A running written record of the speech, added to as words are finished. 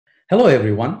Hello,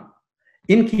 everyone.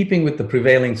 In keeping with the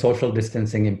prevailing social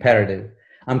distancing imperative,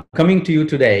 I'm coming to you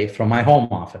today from my home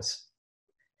office.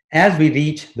 As we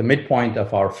reach the midpoint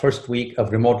of our first week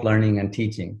of remote learning and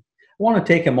teaching, I want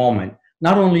to take a moment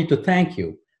not only to thank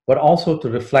you, but also to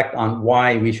reflect on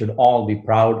why we should all be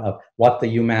proud of what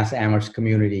the UMass Amherst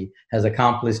community has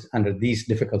accomplished under these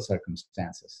difficult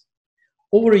circumstances.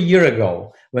 Over a year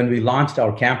ago, when we launched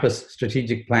our campus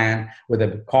strategic plan with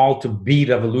a call to be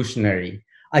revolutionary,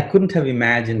 I couldn't have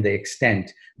imagined the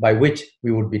extent by which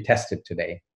we would be tested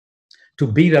today. To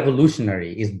be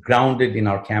revolutionary is grounded in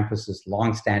our campus's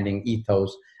long-standing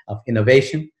ethos of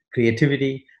innovation,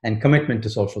 creativity, and commitment to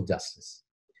social justice.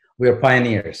 We are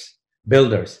pioneers,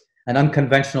 builders, and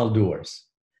unconventional doers,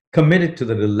 committed to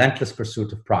the relentless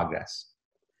pursuit of progress.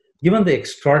 Given the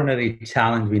extraordinary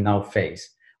challenge we now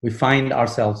face, we find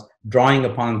ourselves drawing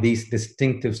upon these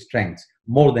distinctive strengths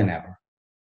more than ever.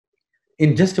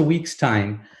 In just a week's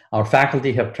time, our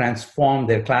faculty have transformed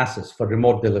their classes for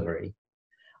remote delivery.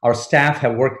 Our staff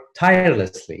have worked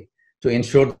tirelessly to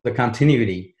ensure the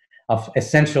continuity of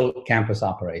essential campus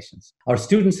operations. Our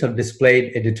students have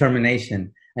displayed a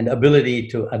determination and ability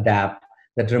to adapt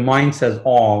that reminds us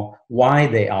all why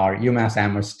they are UMass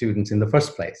Amherst students in the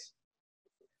first place.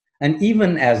 And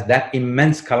even as that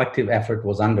immense collective effort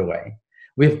was underway,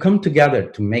 we have come together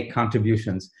to make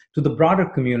contributions to the broader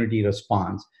community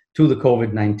response to the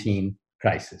COVID-19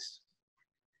 crisis.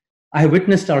 I have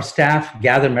witnessed our staff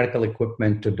gather medical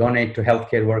equipment to donate to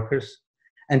healthcare workers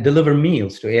and deliver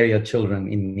meals to area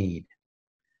children in need.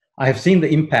 I have seen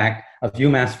the impact of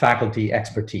UMass faculty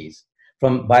expertise,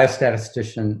 from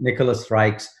biostatistician Nicholas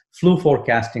Reich's flu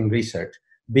forecasting research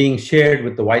being shared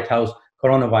with the White House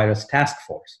Coronavirus Task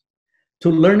Force, to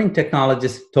learning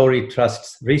technologist Tori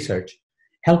Trust's research,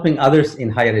 helping others in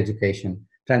higher education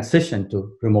transition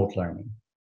to remote learning.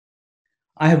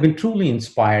 I have been truly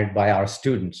inspired by our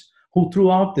students who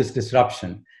throughout this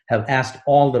disruption have asked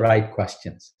all the right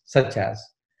questions, such as,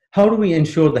 how do we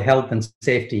ensure the health and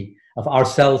safety of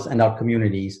ourselves and our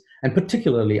communities, and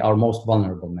particularly our most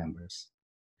vulnerable members?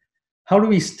 How do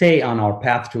we stay on our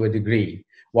path to a degree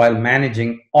while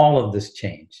managing all of this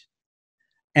change?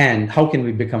 And how can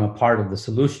we become a part of the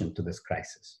solution to this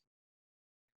crisis?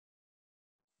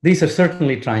 These are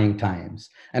certainly trying times,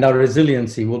 and our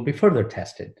resiliency will be further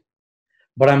tested.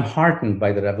 But I'm heartened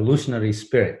by the revolutionary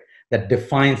spirit that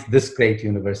defines this great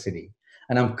university,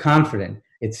 and I'm confident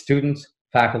its students,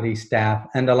 faculty, staff,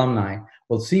 and alumni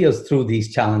will see us through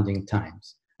these challenging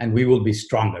times, and we will be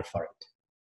stronger for it.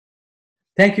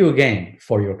 Thank you again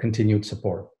for your continued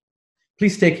support.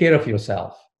 Please take care of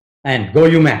yourself, and go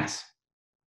UMass!